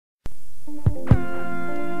You,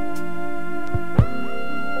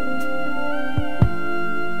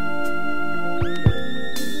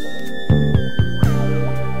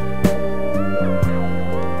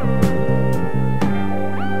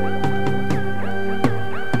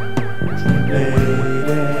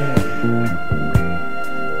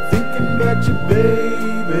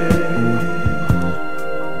 baby,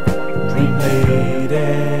 dream lady,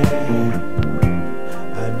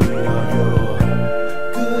 I need all your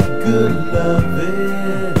good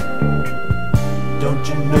loving. Don't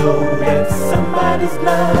you know that somebody's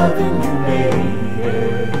loving you, lady?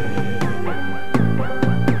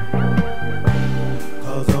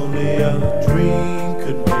 'Cause only a dream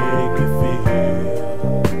could make me feel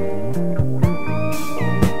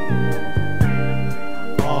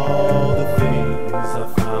all the things I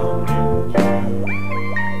found in you.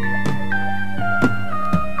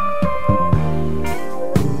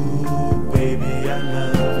 Ooh, baby, I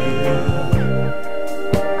love you.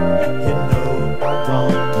 You know I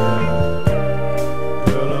want you.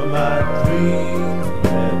 Girl of my dreams,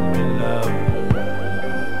 let me love you.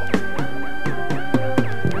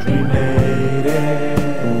 Dream lady,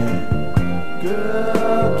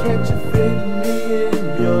 girl, can't you fit me in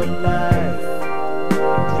your life?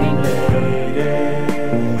 Dream lady,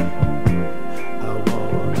 I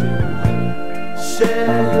want to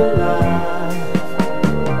share your life.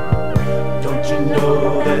 Don't you know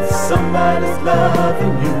that somebody's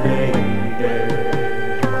loving you, lady?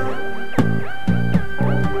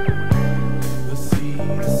 The sea,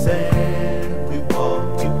 the sand, we walk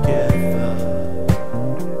together.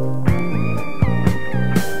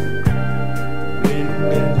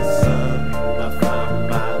 Wind and the sun, I found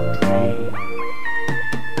my dream.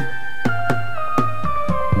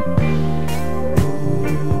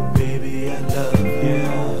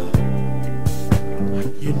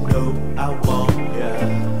 You know I want ya,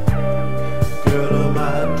 girl of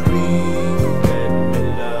my dreams, let me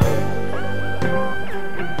love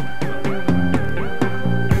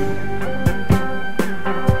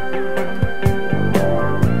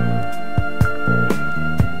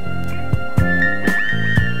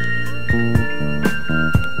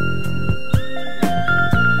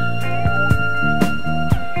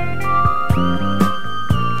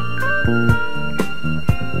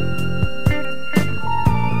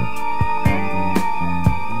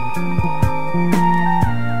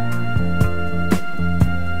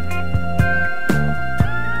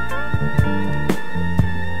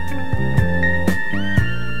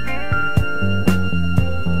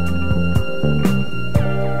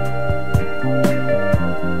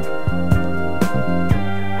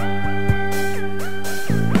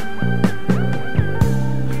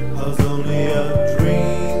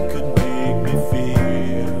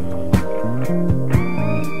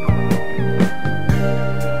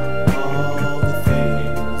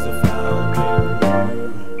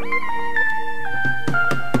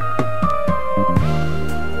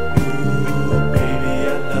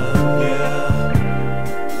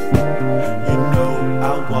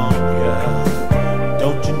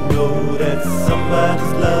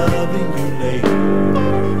somebody's loving you, lady.